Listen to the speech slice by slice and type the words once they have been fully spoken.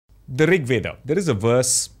The Rig Veda. There is a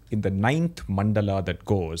verse in the 9th mandala that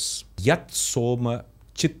goes, Yat Soma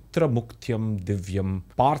Chitra Muktyam Divyam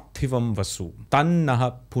Parthivam Vasu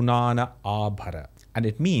Tannaha Punana Abhara. And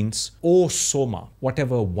it means, O Soma,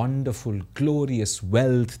 whatever wonderful, glorious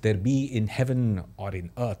wealth there be in heaven or in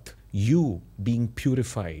earth, you, being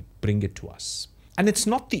purified, bring it to us. And it's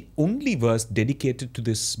not the only verse dedicated to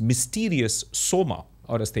this mysterious Soma,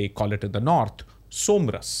 or as they call it in the north,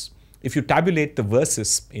 Somras. If you tabulate the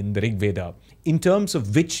verses in the Rig Veda, in terms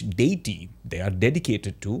of which deity they are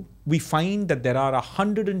dedicated to, we find that there are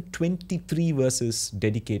 123 verses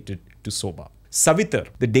dedicated to Soma. Savitar,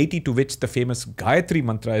 the deity to which the famous Gayatri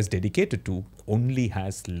mantra is dedicated to, only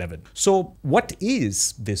has 11. So what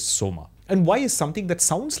is this Soma? And why is something that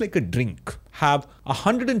sounds like a drink have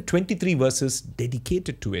 123 verses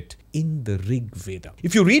dedicated to it in the Rig Veda?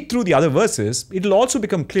 If you read through the other verses, it will also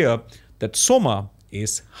become clear that Soma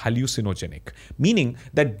is hallucinogenic, meaning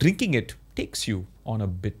that drinking it takes you on a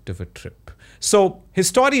bit of a trip. So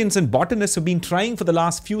historians and botanists have been trying for the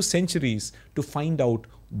last few centuries to find out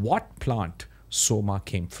what plant Soma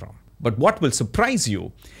came from. But what will surprise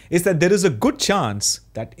you is that there is a good chance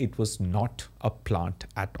that it was not a plant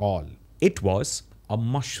at all. It was a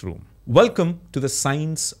mushroom. Welcome to the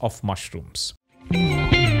science of mushrooms.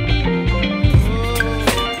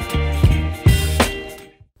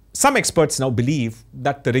 Some experts now believe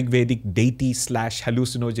that the Rigvedic deity /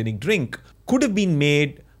 hallucinogenic drink could have been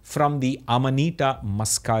made from the Amanita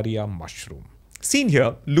muscaria mushroom. Seen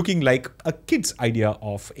here looking like a kid's idea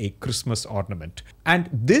of a Christmas ornament. And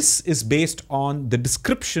this is based on the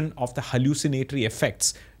description of the hallucinatory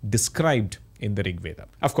effects described in the Rig Veda.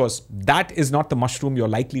 Of course, that is not the mushroom you're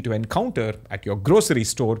likely to encounter at your grocery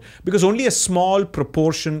store, because only a small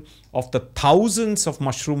proportion of the thousands of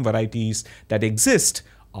mushroom varieties that exist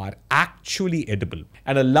are actually edible,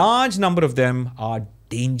 and a large number of them are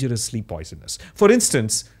dangerously poisonous. For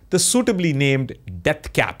instance, the suitably named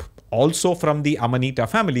death cap, also from the Amanita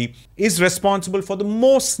family, is responsible for the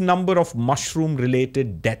most number of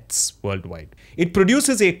mushroom-related deaths worldwide. It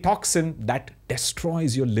produces a toxin that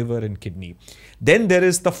destroys your liver and kidney. Then there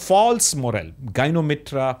is the false morel,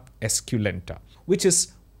 Gynomitra esculenta, which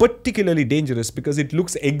is particularly dangerous because it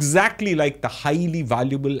looks exactly like the highly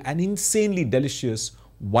valuable and insanely delicious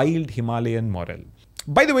wild Himalayan morel.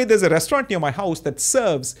 By the way, there's a restaurant near my house that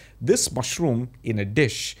serves this mushroom in a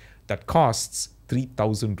dish that costs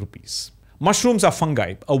 3,000 rupees. Mushrooms are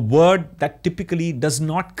fungi, a word that typically does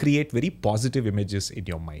not create very positive images in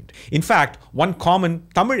your mind. In fact, one common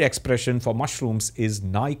Tamil expression for mushrooms is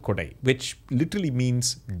nai kodai, which literally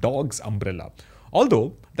means dog's umbrella.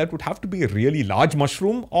 Although that would have to be a really large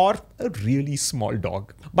mushroom or a really small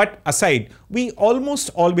dog. But aside, we almost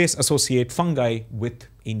always associate fungi with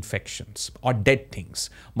infections or dead things.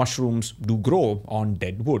 Mushrooms do grow on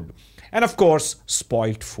dead wood. And of course,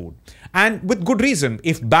 spoilt food. And with good reason.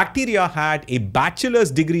 If bacteria had a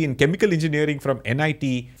bachelor's degree in chemical engineering from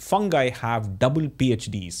NIT, fungi have double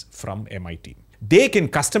PhDs from MIT. They can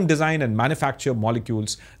custom design and manufacture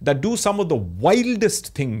molecules that do some of the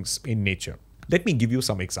wildest things in nature. Let me give you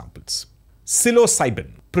some examples.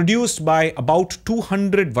 Psilocybin, produced by about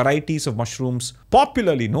 200 varieties of mushrooms,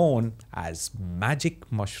 popularly known as magic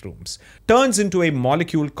mushrooms, turns into a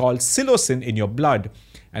molecule called psilocin in your blood.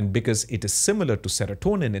 And because it is similar to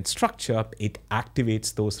serotonin in structure, it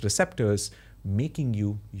activates those receptors, making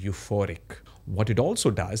you euphoric. What it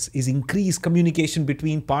also does is increase communication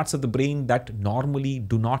between parts of the brain that normally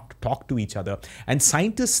do not talk to each other. And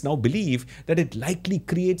scientists now believe that it likely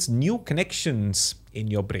creates new connections in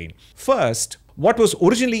your brain. First, what was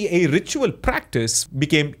originally a ritual practice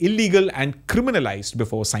became illegal and criminalized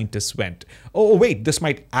before scientists went, oh wait, this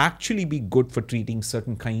might actually be good for treating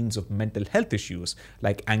certain kinds of mental health issues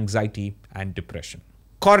like anxiety and depression.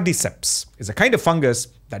 Cordyceps is a kind of fungus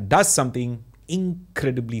that does something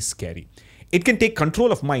incredibly scary. It can take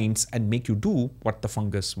control of minds and make you do what the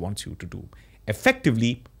fungus wants you to do,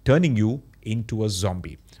 effectively turning you into a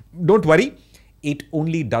zombie. Don't worry, it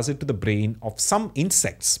only does it to the brain of some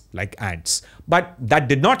insects like ants. But that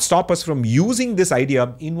did not stop us from using this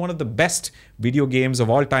idea in one of the best video games of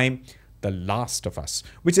all time, The Last of Us,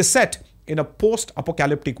 which is set in a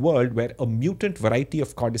post-apocalyptic world where a mutant variety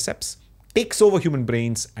of cordyceps takes over human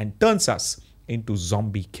brains and turns us into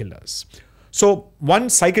zombie killers. So one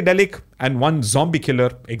psychedelic and one zombie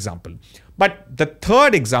killer example. But the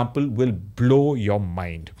third example will blow your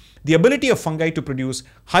mind. The ability of fungi to produce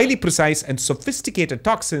highly precise and sophisticated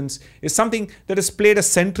toxins is something that has played a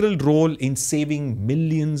central role in saving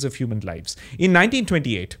millions of human lives. In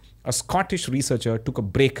 1928, a Scottish researcher took a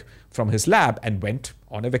break from his lab and went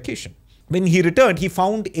on a vacation. When he returned, he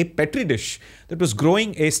found a petri dish that was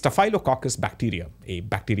growing a staphylococcus bacteria, a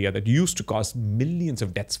bacteria that used to cause millions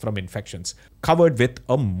of deaths from infections, covered with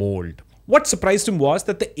a mold. What surprised him was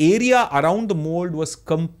that the area around the mold was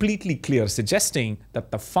completely clear, suggesting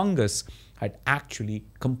that the fungus had actually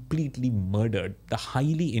completely murdered the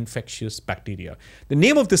highly infectious bacteria. The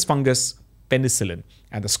name of this fungus, penicillin,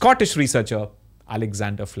 and the Scottish researcher,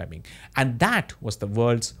 Alexander Fleming. And that was the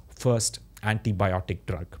world's first antibiotic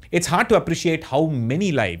drug. It's hard to appreciate how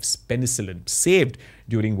many lives penicillin saved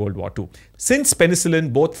during World War II. Since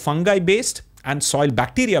penicillin, both fungi-based and soil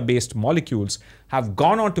bacteria-based molecules have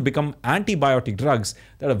gone on to become antibiotic drugs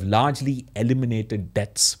that have largely eliminated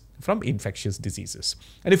deaths from infectious diseases.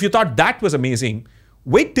 And if you thought that was amazing,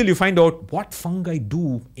 wait till you find out what fungi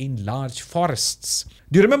do in large forests.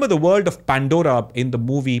 Do you remember the world of Pandora in the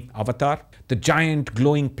movie Avatar? The giant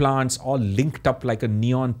glowing plants all linked up like a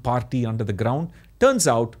neon party under the ground? Turns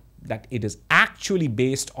out that it is actually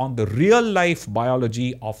based on the real-life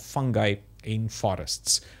biology of fungi in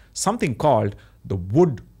forests, something called the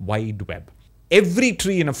wood wide web. Every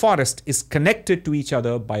tree in a forest is connected to each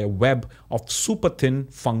other by a web of super thin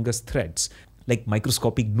fungus threads, like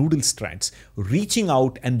microscopic noodle strands, reaching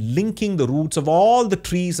out and linking the roots of all the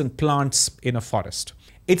trees and plants in a forest.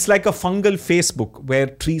 It's like a fungal Facebook where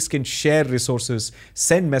trees can share resources,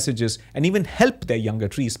 send messages, and even help their younger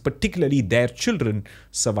trees, particularly their children,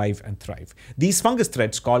 survive and thrive. These fungus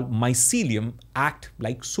threads, called mycelium, act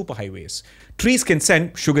like superhighways. Trees can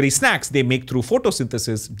send sugary snacks they make through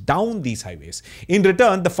photosynthesis down these highways. In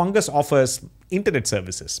return, the fungus offers internet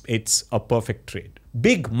services. It's a perfect trade.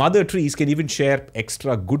 Big mother trees can even share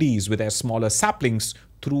extra goodies with their smaller saplings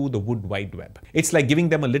through the wood wide web. It's like giving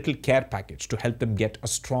them a little care package to help them get a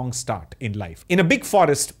strong start in life. In a big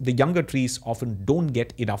forest, the younger trees often don't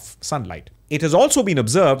get enough sunlight. It has also been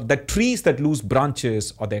observed that trees that lose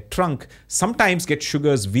branches or their trunk sometimes get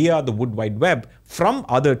sugars via the wood wide web from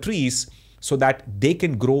other trees so that they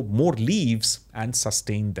can grow more leaves and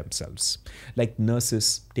sustain themselves, like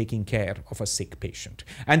nurses taking care of a sick patient.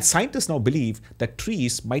 And scientists now believe that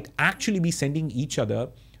trees might actually be sending each other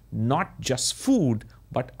not just food,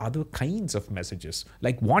 but other kinds of messages,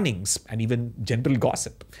 like warnings and even general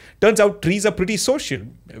gossip. Turns out trees are pretty social.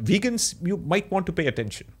 Vegans, you might want to pay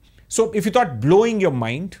attention. So if you thought blowing your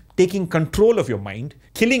mind, taking control of your mind,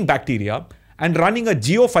 killing bacteria, and running a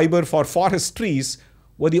geofiber for forest trees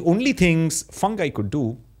were the only things fungi could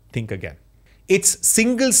do, think again. It's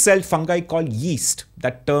single-celled fungi called yeast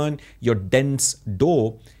that turn your dense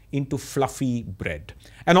dough into fluffy bread,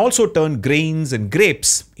 and also turn grains and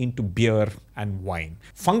grapes into beer and wine.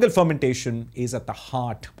 Fungal fermentation is at the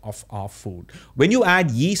heart of our food. When you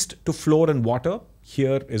add yeast to flour and water,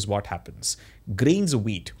 here is what happens. Grains of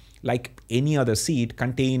wheat, like any other seed,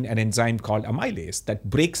 contain an enzyme called amylase that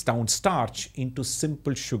breaks down starch into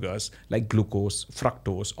simple sugars like glucose,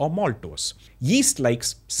 fructose, or maltose. Yeast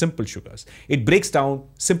likes simple sugars. It breaks down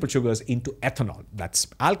simple sugars into ethanol, that's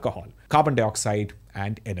alcohol, carbon dioxide,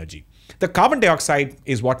 and energy. The carbon dioxide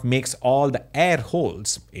is what makes all the air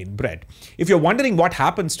holes in bread. If you're wondering what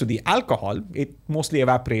happens to the alcohol, it mostly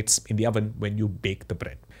evaporates in the oven when you bake the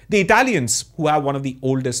bread. The Italians, who have one of the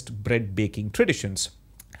oldest bread baking traditions,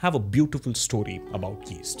 have a beautiful story about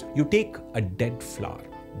yeast. You take a dead flour,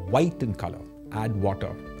 white in color, add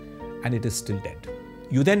water, and it is still dead.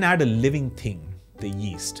 You then add a living thing, the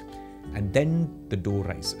yeast, and then the dough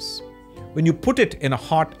rises. When you put it in a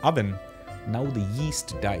hot oven, now the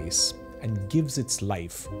yeast dies and gives its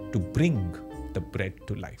life to bring the bread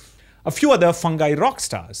to life. A few other fungi rock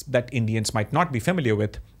stars that Indians might not be familiar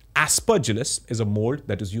with. Aspergillus is a mold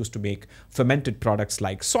that is used to make fermented products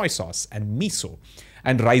like soy sauce and miso.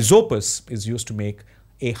 And Rhizopus is used to make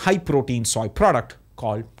a high-protein soy product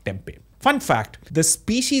called tempeh. Fun fact, the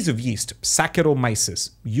species of yeast,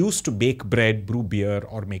 Saccharomyces, used to bake bread, brew beer,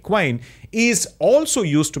 or make wine, is also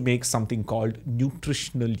used to make something called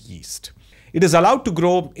nutritional yeast. It is allowed to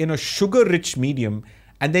grow in a sugar-rich medium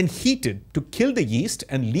and then heated to kill the yeast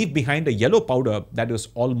and leave behind a yellow powder that is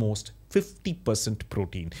almost 50%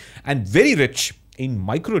 protein and very rich in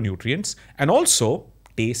micronutrients and also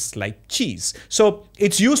tastes like cheese. So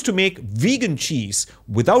it's used to make vegan cheese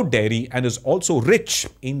without dairy and is also rich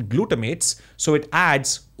in glutamates, so it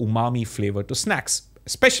adds umami flavor to snacks,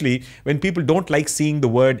 especially when people don't like seeing the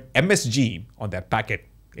word MSG on their packet.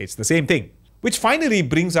 It's the same thing. Which finally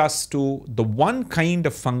brings us to the one kind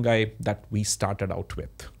of fungi that we started out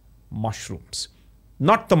with, mushrooms.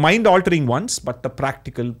 Not the mind-altering ones, but the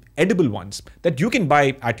practical, edible ones that you can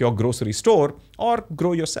buy at your grocery store or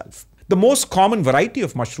grow yourself. The most common variety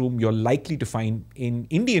of mushroom you're likely to find in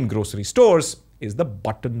Indian grocery stores is the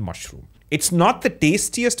button mushroom. It's not the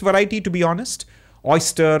tastiest variety, to be honest.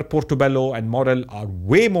 Oyster, portobello, and morel are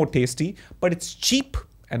way more tasty, but it's cheap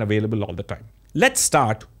and available all the time. Let's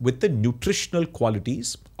start with the nutritional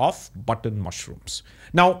qualities of button mushrooms.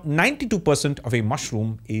 Now, 92% of a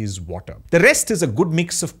mushroom is water. The rest is a good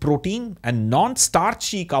mix of protein and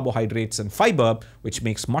non-starchy carbohydrates and fiber, which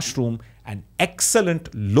makes mushroom an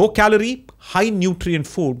excellent low-calorie, high-nutrient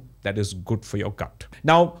food that is good for your gut.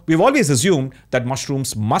 Now, we've always assumed that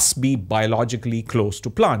mushrooms must be biologically close to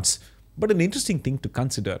plants. But an interesting thing to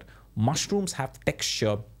consider, mushrooms have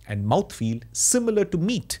texture and mouthfeel similar to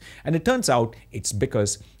meat. And it turns out it's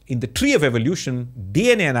because in the tree of evolution,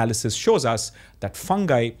 DNA analysis shows us that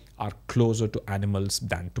fungi are closer to animals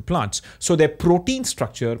than to plants. So their protein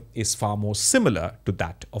structure is far more similar to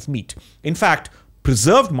that of meat. In fact,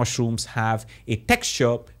 preserved mushrooms have a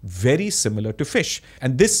texture very similar to fish.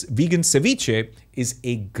 And this vegan ceviche is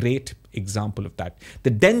a great example of that. The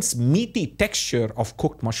dense, meaty texture of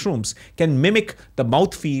cooked mushrooms can mimic the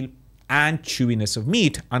mouthfeel and chewiness of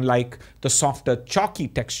meat, unlike the softer, chalky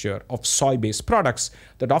texture of soy-based products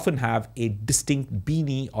that often have a distinct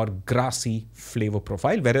beany or grassy flavor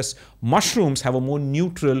profile, whereas mushrooms have a more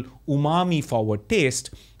neutral, umami-forward taste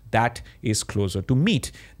that is closer to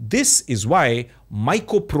meat. This is why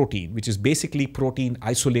mycoprotein, which is basically protein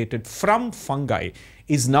isolated from fungi,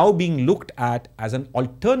 is now being looked at as an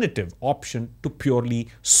alternative option to purely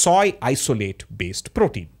soy isolate-based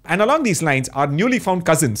protein. And along these lines, our newly found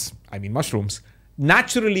cousins, mushrooms,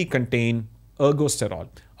 naturally contain ergosterol,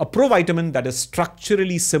 a provitamin that is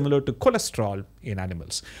structurally similar to cholesterol in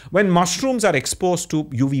animals. When mushrooms are exposed to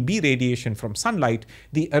UVB radiation from sunlight,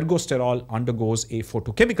 the ergosterol undergoes a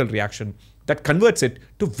photochemical reaction that converts it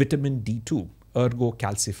to vitamin D2,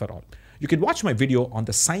 ergocalciferol. You can watch my video on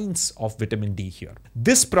the science of vitamin D here.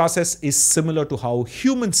 This process is similar to how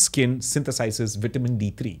human skin synthesizes vitamin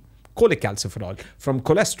D3, cholecalciferol, from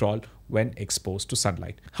cholesterol when exposed to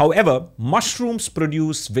sunlight. However, mushrooms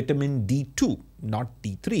produce vitamin D2, not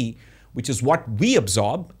D3, which is what we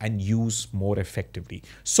absorb and use more effectively.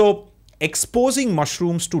 So, exposing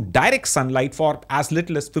mushrooms to direct sunlight for as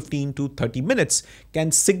little as 15 to 30 minutes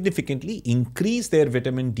can significantly increase their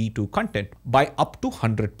vitamin D2 content by up to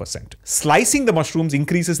 100%. Slicing the mushrooms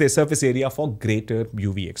increases their surface area for greater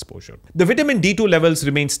UV exposure. The vitamin D2 levels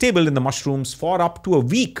remain stable in the mushrooms for up to a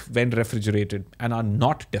week when refrigerated and are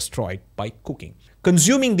not destroyed by cooking.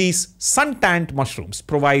 Consuming these sun-tanned mushrooms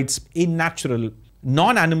provides a natural,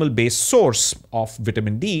 non-animal based source of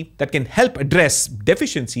vitamin D that can help address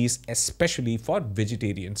deficiencies, especially for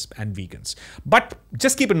vegetarians and vegans. But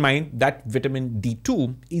just keep in mind that vitamin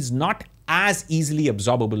D2 is not as easily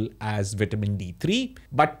absorbable as vitamin D3,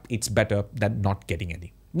 but it's better than not getting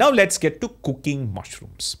any. Now let's get to cooking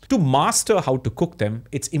mushrooms. To master how to cook them,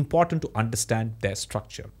 it's important to understand their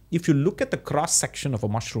structure. If you look at the cross section of a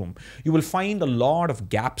mushroom, you will find a lot of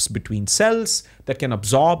gaps between cells that can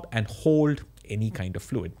absorb and hold any kind of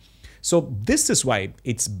fluid. So this is why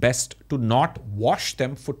it's best to not wash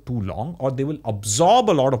them for too long, or they will absorb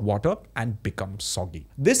a lot of water and become soggy.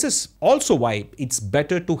 This is also why it's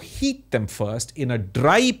better to heat them first in a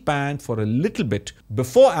dry pan for a little bit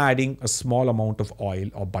before adding a small amount of oil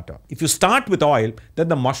or butter. If you start with oil, then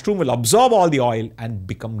the mushroom will absorb all the oil and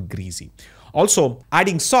become greasy. Also,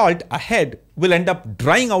 adding salt ahead will end up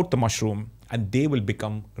drying out the mushroom and they will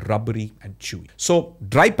become rubbery and chewy. So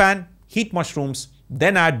dry pan, heat mushrooms,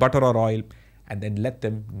 then add butter or oil, and then let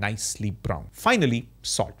them nicely brown. Finally,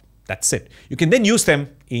 salt. That's it. You can then use them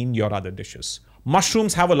in your other dishes.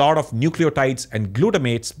 Mushrooms have a lot of nucleotides and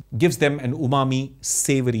glutamates, gives them an umami,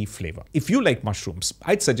 savory flavor. If you like mushrooms,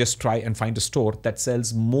 I'd suggest try and find a store that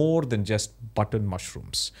sells more than just button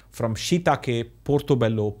mushrooms. From shiitake,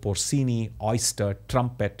 portobello, porcini, oyster,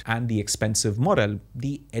 trumpet, and the expensive morel,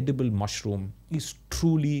 the edible mushroom is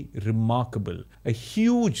truly remarkable. A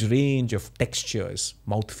huge range of textures,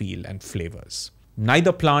 mouthfeel, and flavors.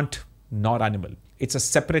 Neither plant nor animal. It's a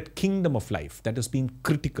separate kingdom of life that has been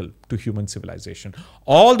critical to human civilization,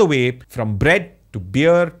 all the way from bread to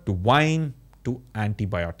beer to wine to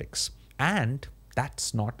antibiotics. And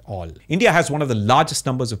that's not all. India has one of the largest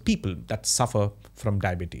numbers of people that suffer from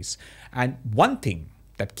diabetes. And one thing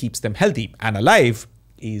that keeps them healthy and alive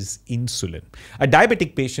is insulin. A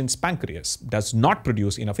diabetic patient's pancreas does not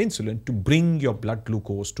produce enough insulin to bring your blood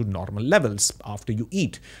glucose to normal levels after you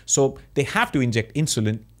eat. So they have to inject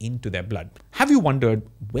insulin into their blood. Have you wondered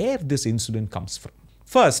where this insulin comes from?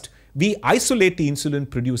 First, we isolate the insulin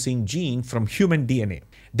producing gene from human DNA.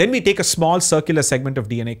 Then we take a small circular segment of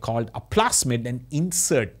DNA called a plasmid and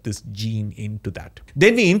insert this gene into that.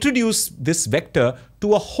 Then we introduce this vector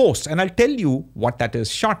to a host, and I'll tell you what that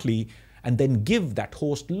is shortly. and then give that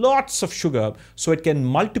host lots of sugar so it can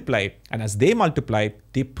multiply. And as they multiply,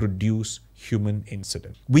 they produce human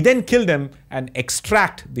insulin. We then kill them and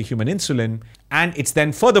extract the human insulin, and it's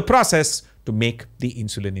then further processed to make the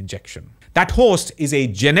insulin injection. That host is a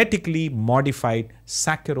genetically modified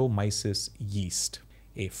Saccharomyces yeast,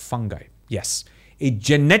 a fungi. Yes, a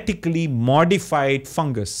genetically modified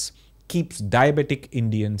fungus keeps diabetic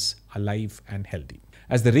Indians alive and healthy.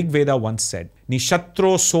 As the Rig Veda once said, Ni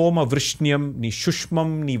shatro soma vrishnyam ni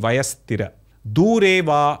shushmam ni vayastira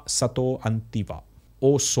dureva sato antiva.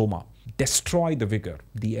 O Soma, destroy the vigor,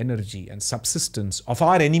 the energy and subsistence of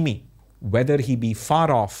our enemy, whether he be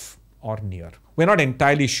far off or near. We're not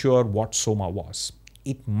entirely sure what Soma was.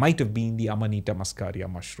 It might have been the Amanita muscaria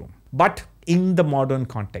mushroom. But in the modern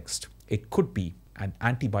context, it could be an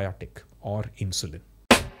antibiotic or insulin.